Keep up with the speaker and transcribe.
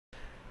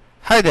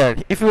Hi there.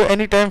 If you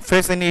anytime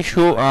face any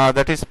issue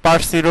that is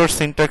parse error,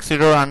 syntax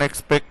error,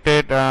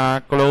 unexpected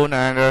clone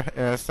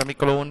and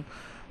semicolon,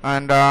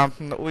 and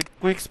with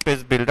Quix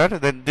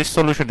Pagebuilder, then this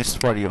solution is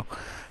for you.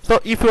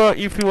 So if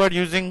you are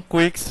using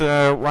Quix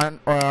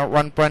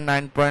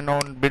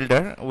 1.9.0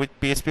 builder with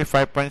PHP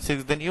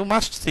 5.6, then you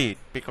must see it,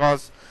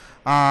 because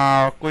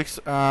Quix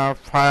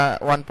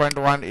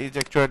 1.1 is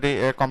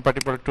actually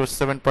compatible to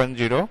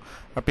 7.0,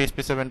 PHP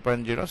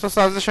 7.0. So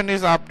suggestion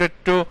is update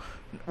to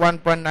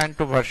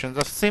 1.92 version.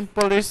 The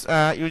simple is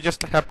you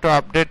just have to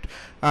update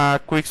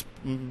Quix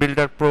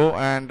Builder Pro,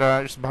 and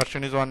its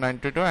version is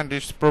 192, and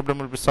this problem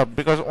will be solved,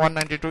 because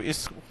 192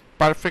 is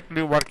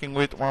perfectly working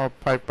with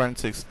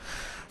 5.6.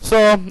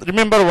 So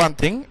remember one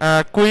thing,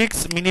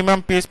 Quix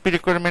minimum PHP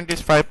requirement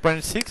is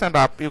 5.6, and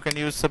up you can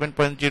use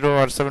 7.0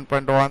 or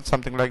 7.1,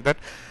 something like that.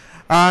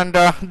 And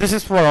this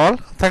is for all.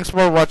 Thanks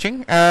for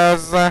watching.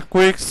 As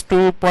Quix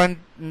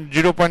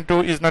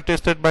 2.0.2 is not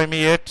tested by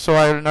me yet, so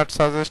I will not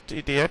suggest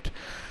it yet.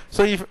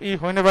 So if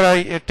whenever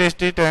I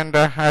test it, and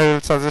I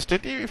will suggest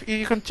it. If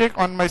you can check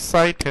on my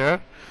site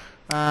here,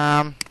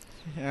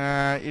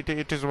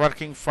 it is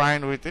working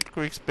fine with it.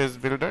 Quix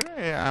Pagebuilder.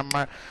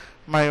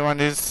 My one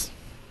is.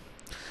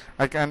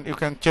 You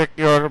can check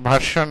your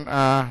version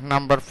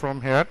number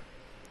from here.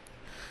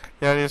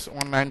 Here is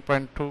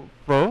 19.2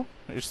 Pro.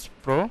 It's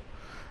Pro.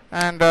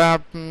 And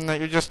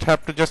you just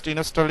have to just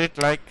install it,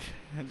 like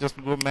just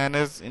go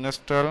manage,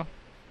 install,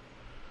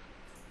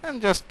 and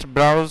just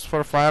browse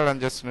for file and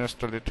just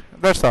install it.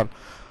 That's all.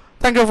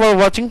 Thank you for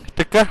watching.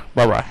 Take care.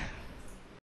 Bye bye.